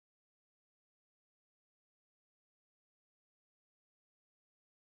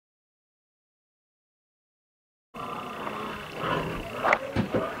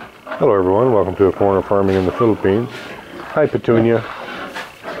Hello everyone, welcome to A Corner of Farming in the Philippines. Hi Petunia.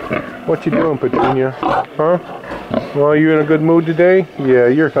 What you doing, Petunia? Huh? Well, you in a good mood today? Yeah,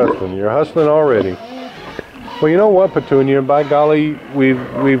 you're hustling. You're hustling already. Well, you know what, Petunia? By golly, we've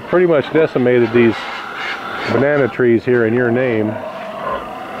pretty much decimated these banana trees here in your name.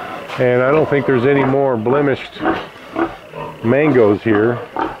 And I don't think there's any more blemished mangoes here.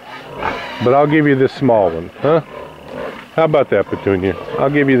 But I'll give you this small one, huh? How about that, Petunia? I'll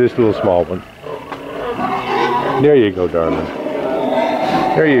give you this little small one. There you go, darling.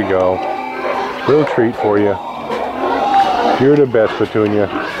 There you go. Little treat for you. You're the best, Petunia.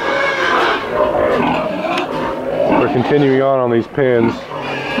 We're continuing on these pins.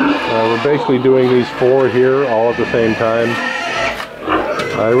 We're basically doing these 4 here all at the same time.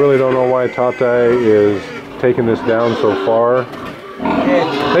 I really don't know why Tatai is taking this down so far.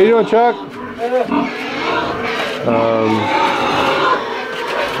 How you doing, Chuck?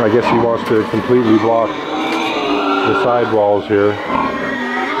 I guess he wants to completely block the side walls here.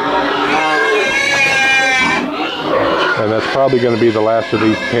 And that's probably going to be the last of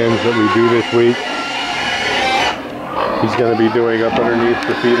these pins that we do this week. He's going to be doing up underneath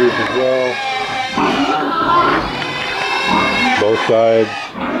the feeders as well. Both sides.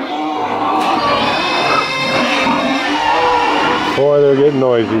 Boy, they're getting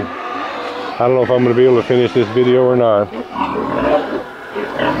noisy. I don't know if I'm going to be able to finish this video or not.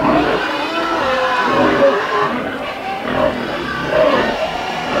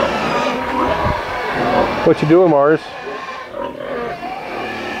 What you doing, Mars?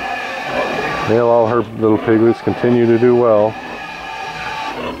 Well, all her little piglets continue to do well.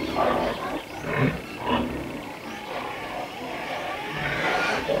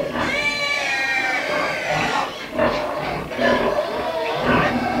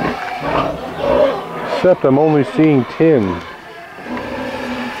 Except I'm only seeing 10.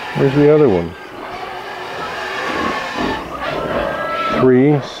 Where's the other one?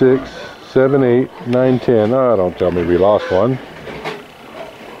 3, 6, 7, 8, 9, 10. Oh, don't tell me we lost one.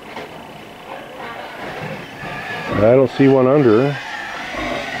 I don't see one under.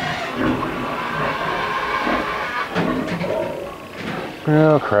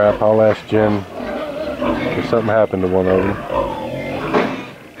 Oh crap, I'll ask Jen if something happened to one of them.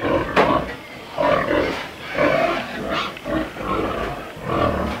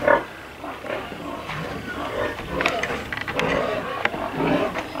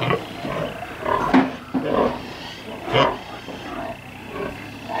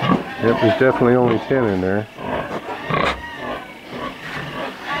 Yep, there's definitely only 10 in there.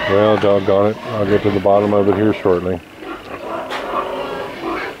 Well, doggone it. I'll get to the bottom of it here shortly.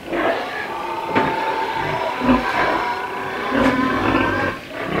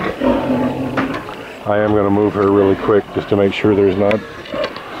 I am going to move her really quick just to make sure there's not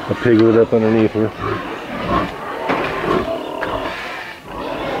a piglet up underneath her.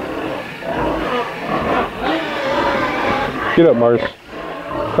 Get up, Mars.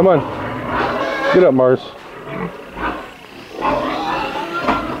 Come on. Get up, Mars.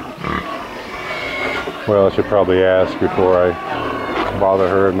 Well, I should probably ask before I bother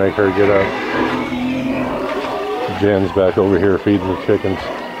her and make her get up. Jen's back over here feeding the chickens.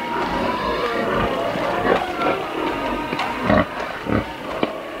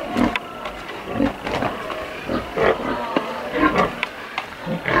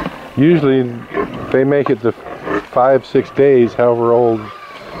 Usually they make it to 5-6 days, however old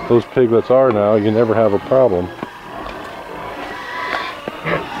those piglets are now. You never have a problem.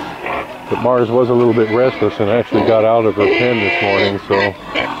 But Mars was a little bit restless and actually got out of her pen this morning, so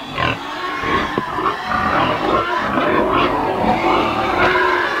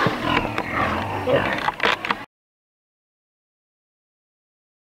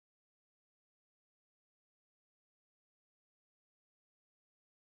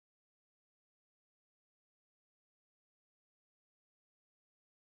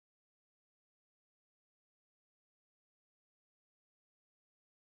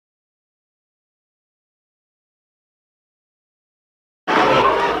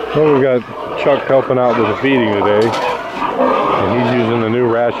well, we got Chuck helping out with the feeding today, and he's using the new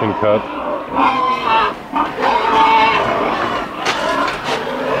ration cup.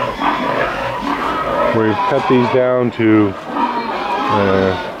 We've cut these down to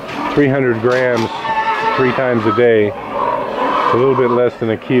 300 grams 3 times a day. It's a little bit less than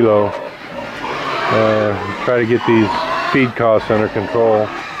a kilo. Try to get these feed costs under control.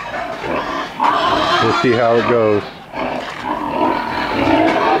 We'll see how it goes.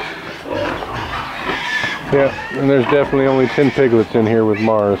 Yeah, and there's definitely only 10 piglets in here with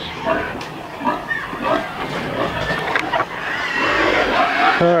Mars.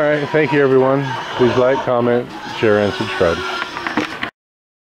 Alright, thank you everyone. Please like, comment, share, and subscribe.